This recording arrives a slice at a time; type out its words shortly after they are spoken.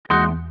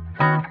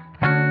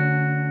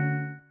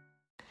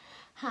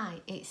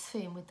Hi, it's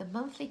Foon with the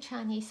monthly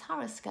Chinese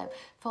horoscope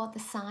for the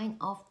sign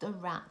of the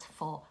rat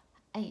for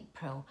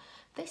April.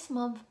 This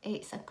month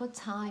it's a good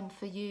time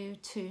for you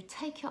to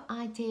take your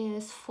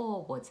ideas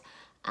forwards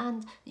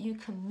and you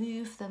can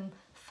move them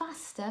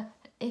faster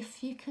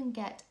if you can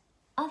get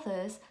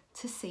others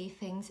to see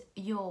things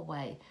your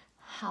way.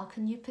 How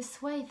can you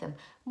persuade them?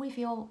 With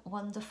your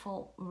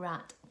wonderful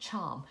rat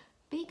charm.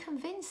 Be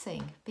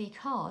convincing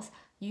because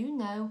you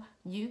know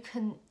you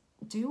can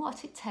do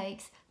what it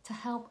takes to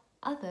help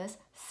others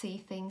see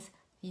things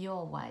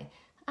your way.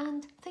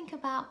 And think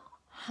about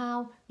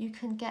how you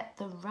can get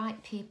the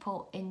right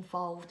people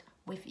involved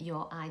with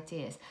your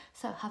ideas.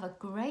 So have a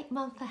great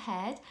month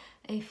ahead.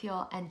 If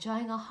you're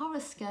enjoying our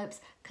horoscopes,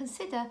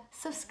 consider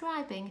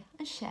subscribing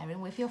and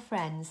sharing with your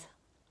friends.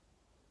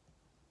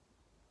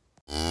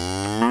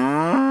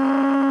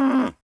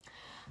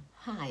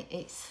 Hi,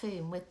 it's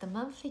Foon with the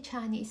monthly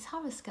Chinese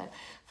horoscope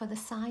for the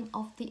sign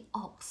of the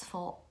ox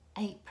for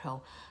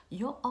April.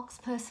 Your ox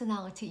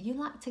personality, you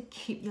like to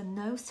keep your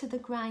nose to the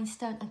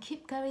grindstone and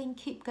keep going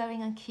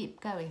and keep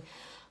going.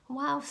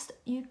 Whilst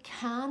you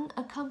can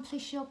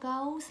accomplish your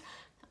goals,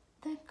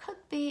 there could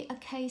be a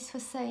case for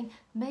saying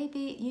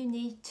maybe you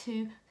need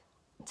to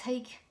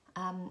take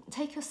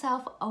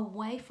yourself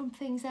away from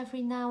things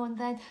every now and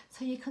then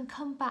so you can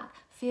come back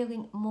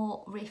feeling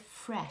more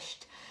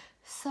refreshed.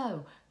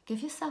 So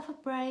give yourself a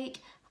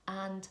break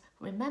and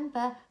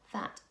remember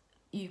that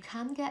you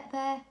can get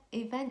there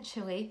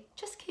eventually.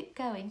 Just keep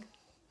going.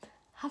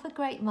 Have a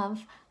great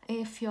month.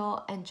 If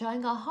you're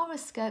enjoying our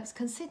horoscopes,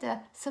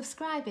 consider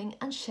subscribing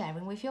and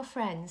sharing with your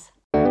friends.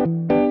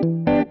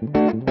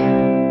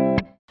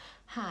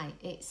 Hi,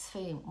 it's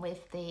Foon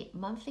with the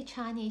monthly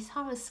Chinese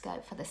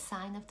horoscope for the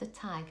sign of the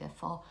tiger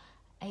for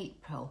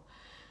April.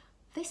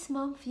 This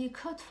month you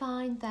could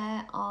find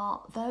there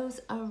are those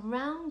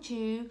around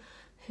you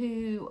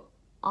who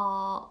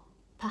are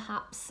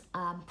perhaps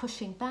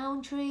pushing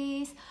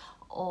boundaries,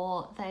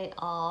 or they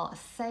are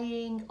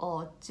saying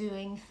or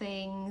doing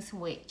things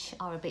which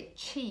are a bit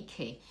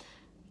cheeky.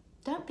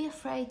 Don't be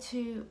afraid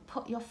to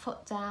put your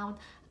foot down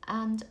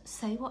and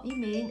say what you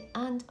mean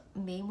and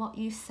mean what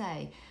you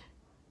say.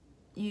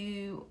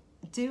 You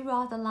do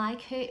rather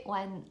like it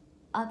when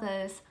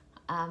others,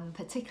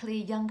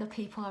 particularly younger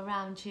people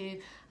around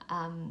you,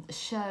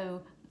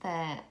 show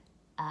their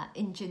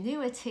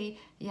ingenuity,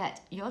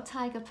 yet your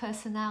tiger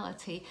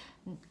personality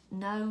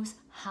knows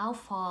how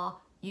far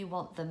you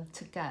want them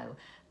to go.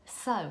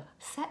 So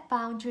set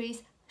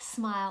boundaries,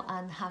 smile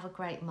and have a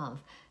great month.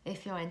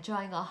 If you're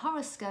enjoying our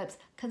horoscopes,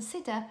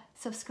 consider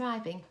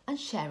subscribing and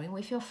sharing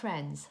with your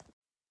friends.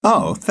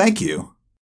 Oh, thank you.